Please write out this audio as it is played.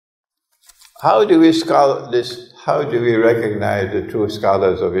How do we recognize the true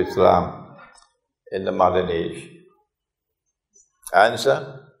scholars of Islam in the modern age?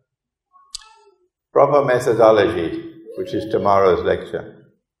 Answer: proper methodology, which is tomorrow's lecture.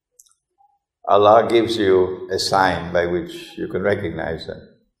 Allah gives you a sign by which you can recognize them.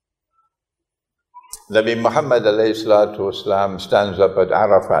 Nabi Muhammad ﷺ stands up at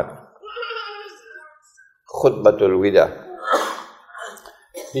Arafat, Khutbatul Wida.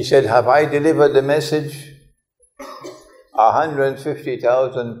 He said, have I delivered the message?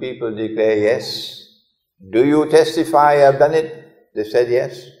 150,000 people declare yes. Do you testify I have done it? They said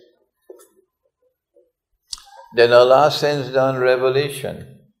yes. Then Allah sends down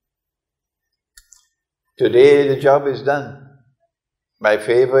revelation. Today the job is done. My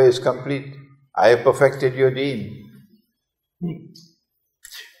favor is complete. I have perfected your deen.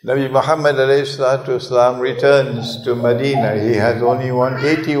 Nabi Muhammad ﷺ returns to Medina. He has only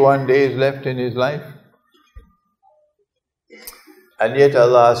 81 days left in his life. And yet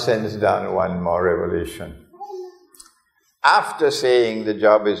Allah sends down one more revelation. After saying the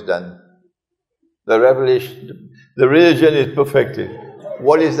job is done, the religion is perfected.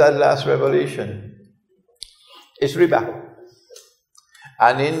 What is that last revelation? It's riba.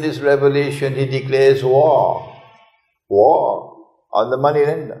 And in this revelation he declares war on the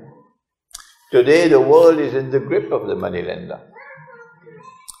moneylender. Today the world is in the grip of the moneylender.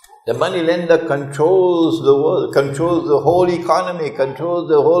 The moneylender controls the world, controls the whole economy, controls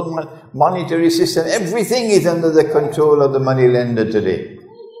the whole monetary system. Everything is under the control of the moneylender today.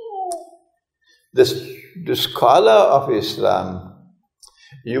 The scholar of Islam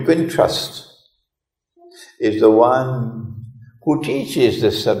you can trust is the one who teaches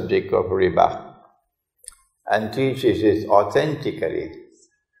the subject of riba and teaches it authentically.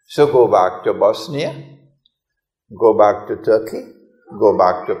 So go back to Bosnia, go back to Turkey, go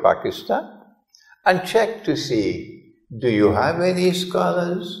back to Pakistan and check to see, do you have any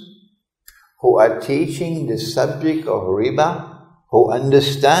scholars who are teaching the subject of riba, who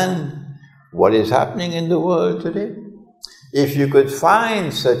understand what is happening in the world today? If you could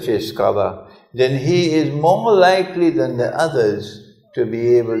find such a scholar, then he is more likely than the others to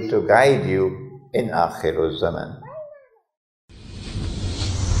be able to guide you in Akhirul Zaman.